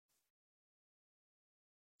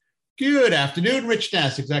Good afternoon, Rich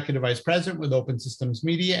Nass, Executive Vice President with Open Systems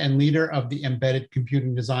Media and leader of the Embedded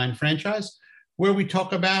Computing Design franchise, where we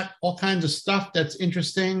talk about all kinds of stuff that's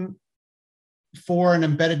interesting for an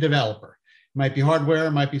embedded developer. It might be hardware,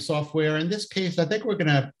 it might be software. In this case, I think we're going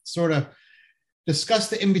to sort of discuss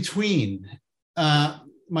the in-between.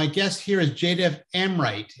 My guest here is Jaydev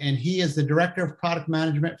Amrite, and he is the Director of Product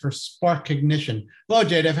Management for Spark Cognition. Hello,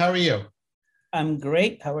 Jaydev, how are you? I'm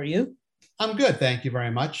great. How are you? I'm good, thank you very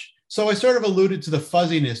much. So I sort of alluded to the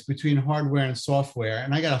fuzziness between hardware and software,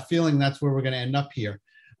 and I got a feeling that's where we're going to end up here.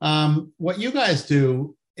 What you guys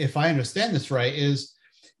do, if I understand this right, is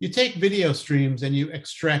you take video streams and you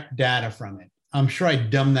extract data from it. I'm sure I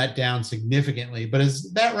dumbed that down significantly, but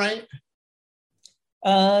is that right?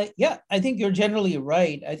 Yeah, I think you're generally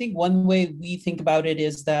right. I think one way we think about it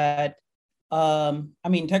is that,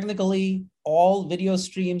 technically, all video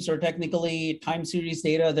streams or technically time series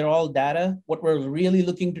data, they're all data. What we're really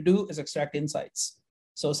looking to do is extract insights.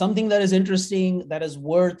 So something that is interesting, that is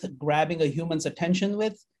worth grabbing a human's attention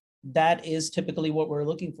with, that is typically what we're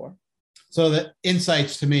looking for. So the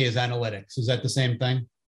insights to me is analytics. Is that the same thing?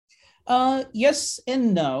 Yes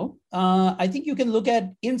and no. I think you can look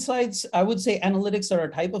at insights. I would say analytics are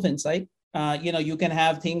a type of insight. You can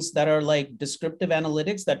have things that are like descriptive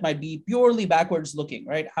analytics that might be purely backwards looking,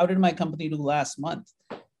 right? How did my company do last month?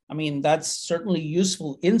 I mean, that's certainly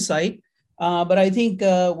useful insight. But I think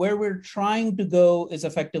where we're trying to go is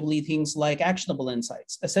effectively things like actionable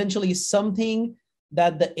insights, essentially something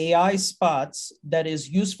that the AI spots that is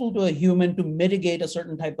useful to a human to mitigate a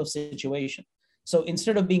certain type of situation. So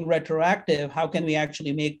instead of being retroactive, how can we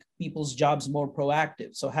actually make people's jobs more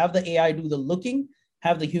proactive? So have the AI do the looking,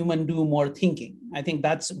 have the human do more thinking. I think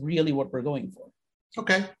that's really what we're going for.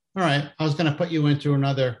 Okay. All right. I was going to put you into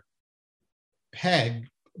another peg,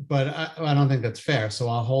 but I don't think that's fair. So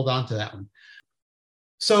I'll hold on to that one.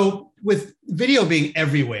 So with video being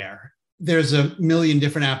everywhere, there's a million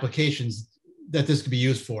different applications that this could be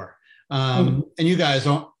used for. And you guys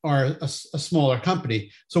are a smaller company.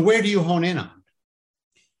 So where do you hone in on?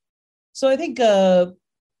 So I think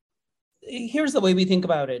here's the way we think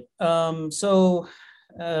about it. I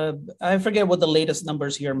forget what the latest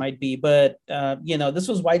numbers here might be, but this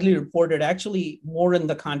was widely reported actually more in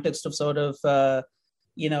the context of sort of,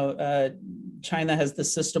 China has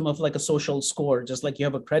this system of like a social score, just like you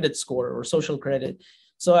have a credit score or social credit.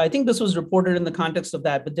 So I think this was reported in the context of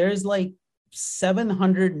that, but there is like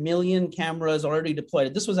 700 million cameras already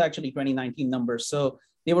deployed. This was actually 2019 numbers. So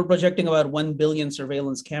they were projecting about 1 billion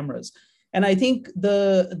surveillance cameras. And I think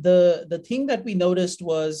the thing that we noticed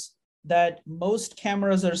was that most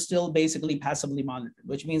cameras are still basically passively monitored,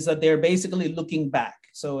 which means that they're basically looking back.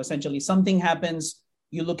 So essentially something happens,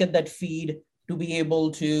 you look at that feed to be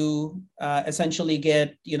able to essentially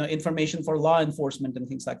get information for law enforcement and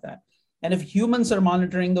things like that. And if humans are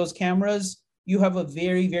monitoring those cameras, you have a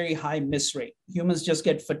very, very high miss rate. Humans just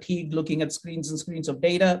get fatigued looking at screens and screens of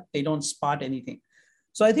data. They don't spot anything.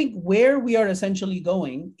 So I think where we are essentially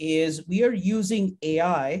going is we are using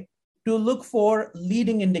AI to look for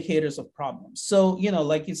leading indicators of problems. So,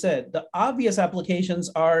 like you said, the obvious applications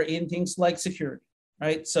are in things like security,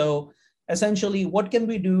 right? So essentially, what can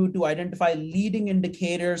we do to identify leading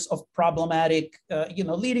indicators of problematic,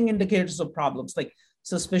 leading indicators of problems like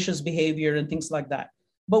suspicious behavior and things like that.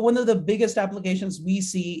 But one of the biggest applications we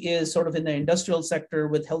see is sort of in the industrial sector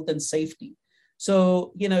with health and safety.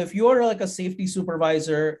 So, if you're like a safety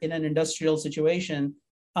supervisor in an industrial situation,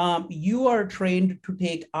 you are trained to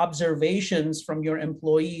take observations from your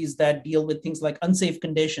employees that deal with things like unsafe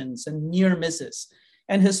conditions and near misses.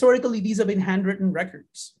 And historically, these have been handwritten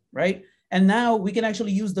records, right? And now we can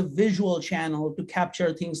actually use the visual channel to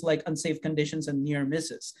capture things like unsafe conditions and near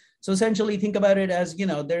misses. So essentially think about it as,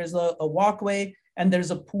 there's a walkway and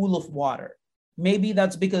there's a pool of water. Maybe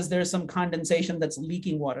that's because there's some condensation that's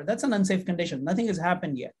leaking water. That's an unsafe condition. Nothing has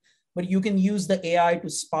happened yet, but you can use the AI to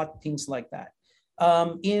spot things like that.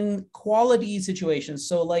 In quality situations,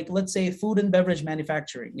 so like let's say food and beverage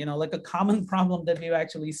manufacturing, like a common problem that we've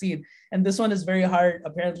actually seen, and this one is very hard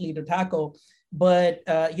apparently to tackle, but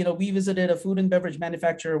we visited a food and beverage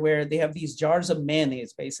manufacturer where they have these jars of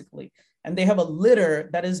mayonnaise basically, and they have a litter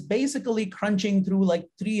that is basically crunching through like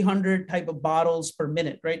 300 type of bottles per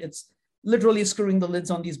minute, right? It's literally screwing the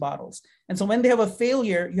lids on these bottles. And so when they have a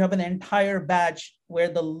failure, you have an entire batch where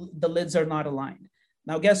the lids are not aligned.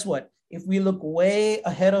 Now, guess what? If we look way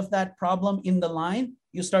ahead of that problem in the line,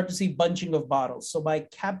 you start to see bunching of bottles. So by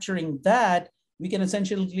capturing that, we can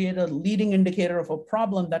essentially create a leading indicator of a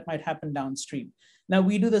problem that might happen downstream. Now,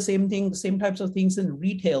 we do the same thing, the same types of things in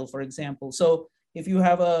retail, for example. So if you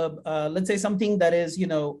have let's say something that is,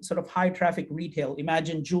 sort of high traffic retail,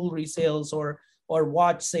 imagine jewelry sales or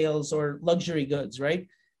watch sales or luxury goods, right?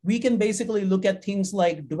 We can basically look at things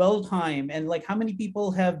like dwell time and like how many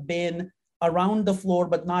people have been around the floor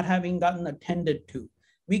but not having gotten attended to.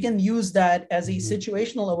 We can use that as a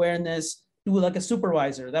situational awareness to like a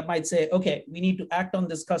supervisor that might say, okay, we need to act on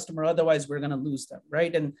this customer, otherwise we're going to lose them,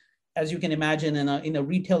 right? And as you can imagine, in a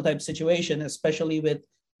retail type situation, especially with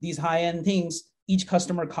these high-end things, each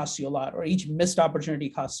customer costs you a lot, or each missed opportunity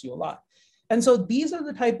costs you a lot. And so these are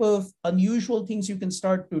the type of unusual things you can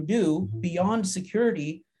start to do beyond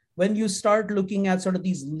security when you start looking at sort of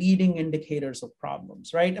these leading indicators of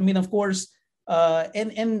problems, right? I mean, of course,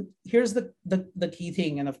 and here's the key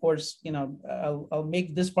thing, and of course, I'll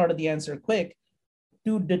make this part of the answer quick.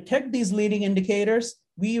 To detect these leading indicators,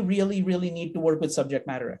 we really, really need to work with subject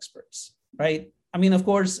matter experts, right? I mean, of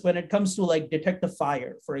course, when it comes to like detect a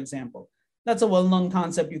fire, for example, that's a well-known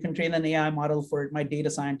concept. You can train an AI model for it. My data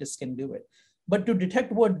scientists can do it. But to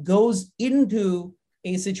detect what goes into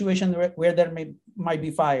a situation where there might be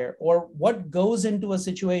fire, or what goes into a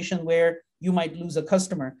situation where you might lose a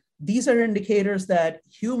customer, these are indicators that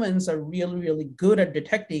humans are really, really good at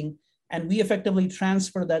detecting, and we effectively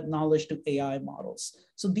transfer that knowledge to AI models.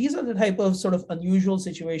 So these are the type of sort of unusual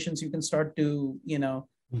situations you can start to,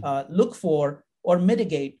 look for or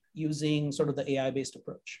mitigate using sort of the AI-based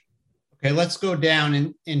approach. Okay, let's go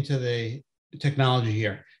down into the technology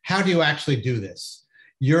here. How do you actually do this?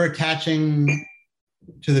 You're attaching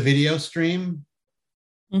to the video stream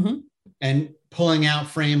and pulling out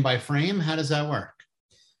frame by frame. How does that work?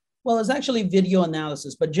 Well, it's actually video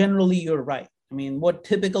analysis, but generally you're right. I mean, what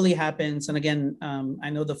typically happens, and again, I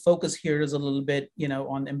know the focus here is a little bit,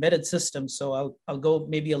 on embedded systems, so I'll go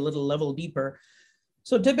maybe a little level deeper.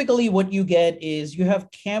 So typically what you get is you have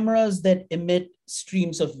cameras that emit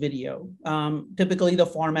streams of video. Typically the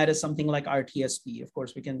format is something like RTSP. Of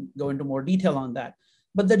course, we can go into more detail on that.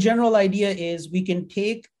 But the general idea is we can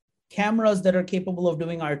take cameras that are capable of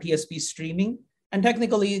doing RTSP streaming, and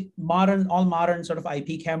technically all modern sort of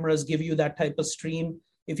IP cameras give you that type of stream.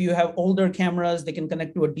 If you have older cameras, they can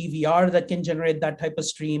connect to a DVR that can generate that type of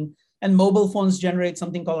stream. And mobile phones generate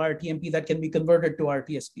something called RTMP that can be converted to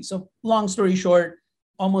RTSP. So long story short,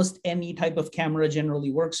 almost any type of camera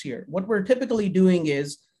generally works here. What we're typically doing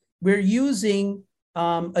is we're using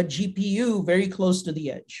a GPU very close to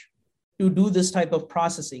the edge to do this type of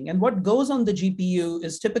processing. And what goes on the GPU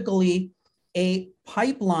is typically a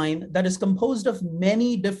pipeline that is composed of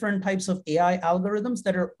many different types of AI algorithms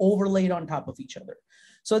that are overlaid on top of each other.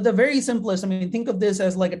 So at the very simplest, I mean, think of this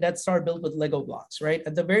as like a Death Star built with Lego blocks, right?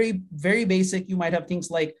 At the very, very basic, you might have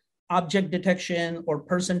things like object detection or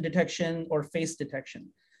person detection or face detection.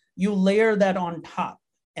 You layer that on top.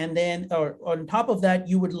 And then or on top of that,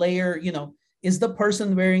 you would layer, is the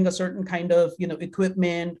person wearing a certain kind of,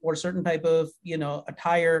 equipment or certain type of,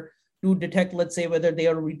 attire to detect, let's say, whether they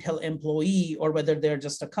are a retail employee or whether they're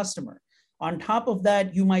just a customer. On top of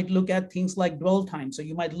that, you might look at things like dwell time. So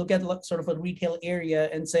you might look at sort of a retail area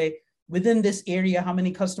and say, within this area, how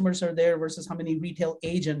many customers are there versus how many retail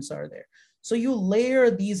agents are there. So you layer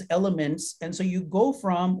these elements. And so you go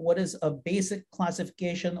from what is a basic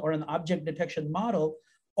classification or an object detection model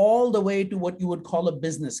all the way to what you would call a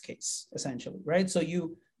business case, essentially, right? So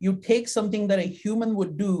you take something that a human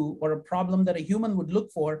would do or a problem that a human would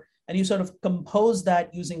look for, and you sort of compose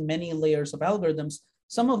that using many layers of algorithms.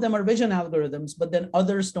 Some of them are vision algorithms, but then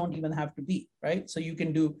others don't even have to be, right? So you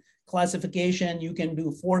can do classification, you can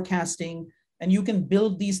do forecasting, and you can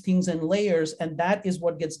build these things in layers, and that is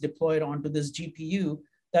what gets deployed onto this GPU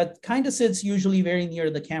that kind of sits usually very near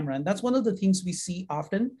the camera. And that's one of the things we see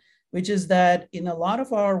often, which is that in a lot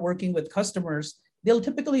of our working with customers, they'll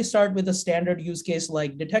typically start with a standard use case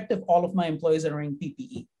like detect if all of my employees are wearing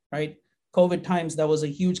PPE, right? COVID times, that was a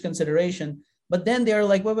huge consideration. But then they're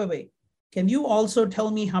like, wait. Can you also tell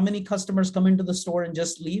me how many customers come into the store and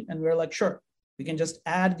just leave? And we're like, sure. We can just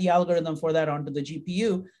add the algorithm for that onto the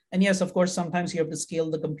GPU. And yes, of course, sometimes you have to scale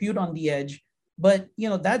the compute on the edge. But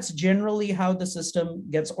that's generally how the system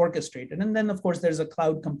gets orchestrated. And then, of course, there's a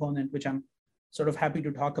cloud component, which I'm sort of happy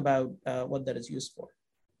to talk about what that is used for.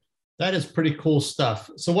 That is pretty cool stuff.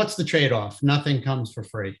 So what's the trade-off? Nothing comes for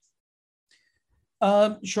free.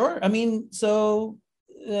 Sure. I mean,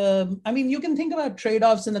 you can think about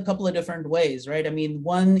trade-offs in a couple of different ways, right? I mean,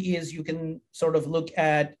 one is you can sort of look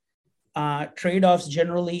at trade-offs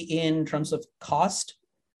generally in terms of cost.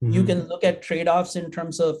 Mm-hmm. You can look at trade-offs in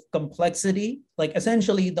terms of complexity. Like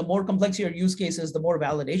essentially, the more complex your use case is, the more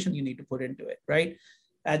validation you need to put into it, right?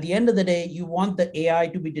 At the end of the day, you want the AI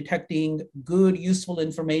to be detecting good, useful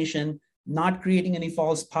information, not creating any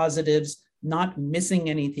false positives, not missing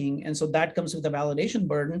anything. And so that comes with a validation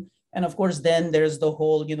burden. And of course, then there's the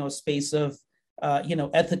whole, space of,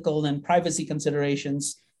 ethical and privacy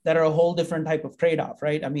considerations that are a whole different type of trade-off,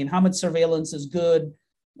 right? I mean, how much surveillance is good,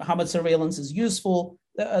 how much surveillance is useful,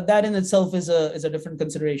 that in itself is a different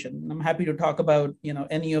consideration. I'm happy to talk about,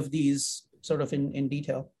 any of these sort of in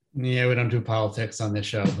detail. Yeah, we don't do politics on this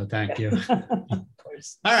show, but thank you. Of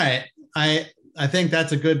course. All right. I think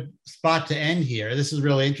that's a good spot to end here. This is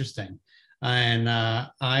really interesting. And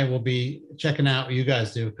I will be checking out what you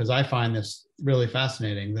guys do, because I find this really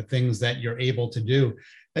fascinating, the things that you're able to do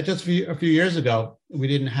that just a few years ago, we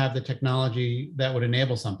didn't have the technology that would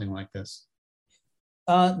enable something like this.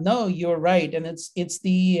 No, you're right. And it's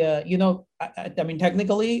the, I mean,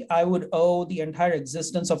 technically, I would owe the entire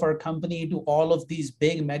existence of our company to all of these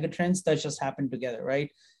big megatrends that just happened together,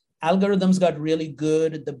 right? Algorithms got really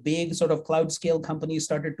good. The big sort of cloud scale companies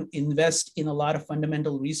started to invest in a lot of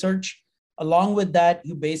fundamental research. Along with that,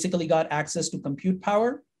 you basically got access to compute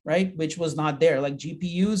power, right? Which was not there. Like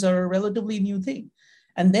GPUs are a relatively new thing.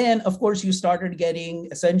 And then, of course, you started getting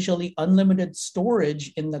essentially unlimited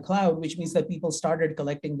storage in the cloud, which means that people started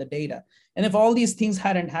collecting the data. And if all these things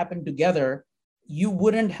hadn't happened together, you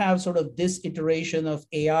wouldn't have sort of this iteration of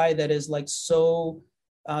AI that is like so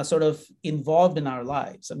sort of involved in our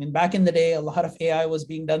lives. I mean, back in the day, a lot of AI was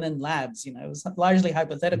being done in labs, it was largely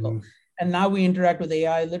hypothetical. Mm-hmm. And now we interact with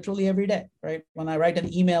AI literally every day, right? When I write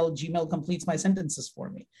an email, Gmail completes my sentences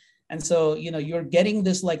for me. And so, you're getting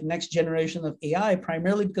this like next generation of AI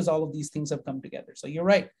primarily because all of these things have come together. So you're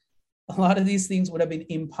right. A lot of these things would have been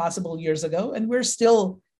impossible years ago. And we're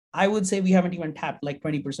still, I would say we haven't even tapped like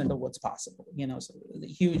 20% of what's possible, so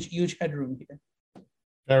huge headroom here.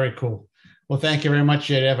 Very cool. Well, thank you very much,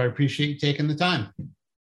 Jaydev. I appreciate you taking the time.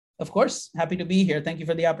 Of course. Happy to be here. Thank you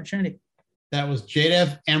for the opportunity. That was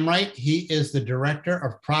Jaydev Amrite. He is the Director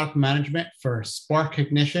of Product Management for Spark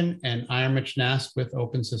Ignition and Iron Mitch Nass with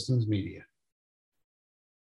Open Systems Media.